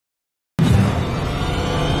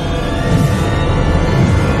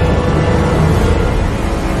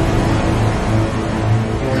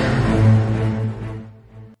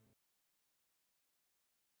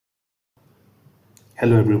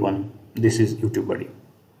Hello everyone, this is YouTubeBUDDY.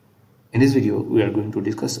 In this video, we are going to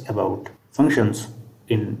discuss about functions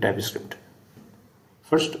in TypeScript.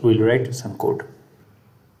 First, we'll write some code.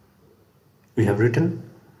 We have written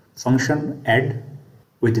function add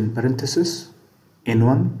within parentheses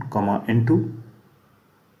n1, n2,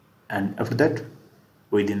 and after that,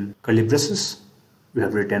 within curly braces, we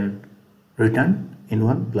have written return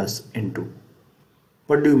n1 plus n2.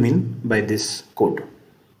 What do you mean by this code?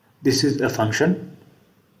 This is a function.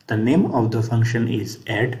 The name of the function is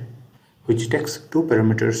add, which takes two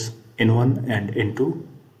parameters n1 and n2,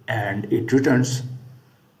 and it returns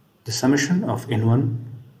the summation of n1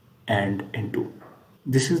 and n2.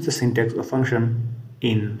 This is the syntax of function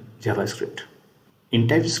in JavaScript. In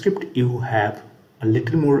TypeScript, you have a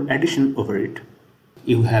little more addition over it.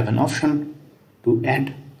 You have an option to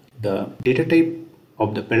add the data type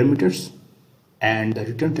of the parameters and the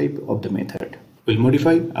return type of the method. We'll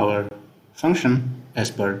modify our function as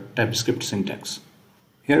per TypeScript syntax.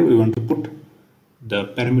 Here we want to put the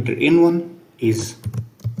parameter n1 is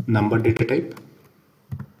number data type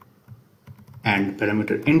and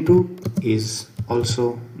parameter n2 is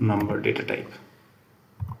also number data type,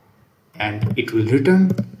 and it will return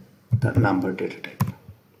the number data type.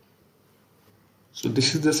 So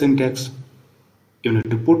this is the syntax you need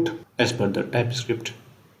to put as per the TypeScript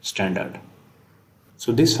standard.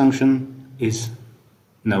 So this function is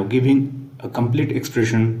now giving a complete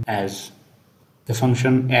expression as the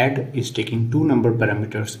function add is taking two number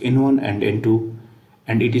parameters n1 and n2,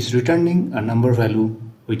 and it is returning a number value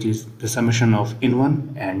which is the summation of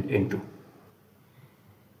n1 and n2.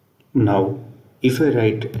 Now if I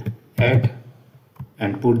write add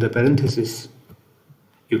and put the parenthesis,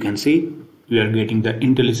 you can see we are getting the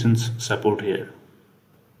IntelliSense support here.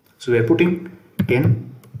 So we are putting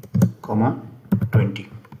 10, 20.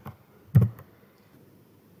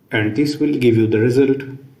 And this will give you the result,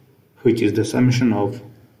 which is the summation of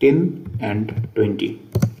 10 and 20,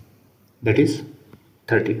 that is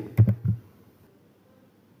 30.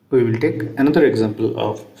 We will take another example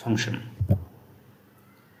of function.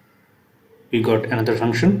 We got another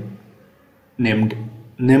function named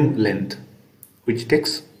nameLength, which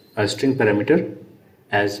takes a string parameter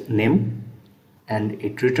as name and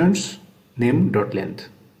it returns name.length,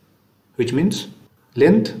 which means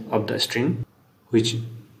length of the string which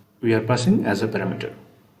we are passing as a parameter.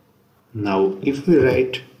 Now if we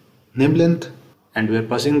write nameLength and we are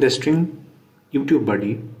passing the string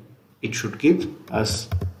YouTubeBUDDY, it should give us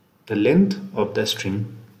the length of the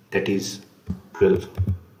string, that is 12.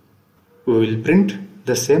 We will print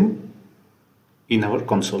the same in our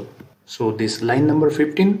console. So this line number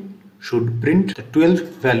 15 should print the 12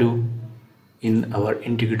 value in our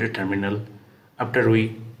integrated terminal after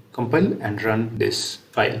we compile and run this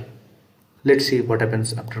file. Let's see what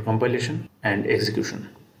happens after compilation and execution.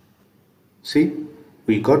 See,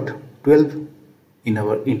 we got 12 in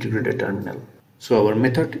our integrated terminal. So our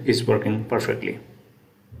method is working perfectly.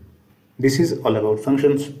 This is all about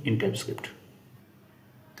functions in TypeScript.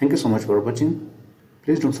 Thank you so much for watching.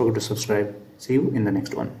 Please don't forget to subscribe. See you in the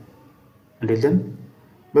next one. Until then,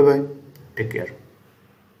 bye bye. Take care.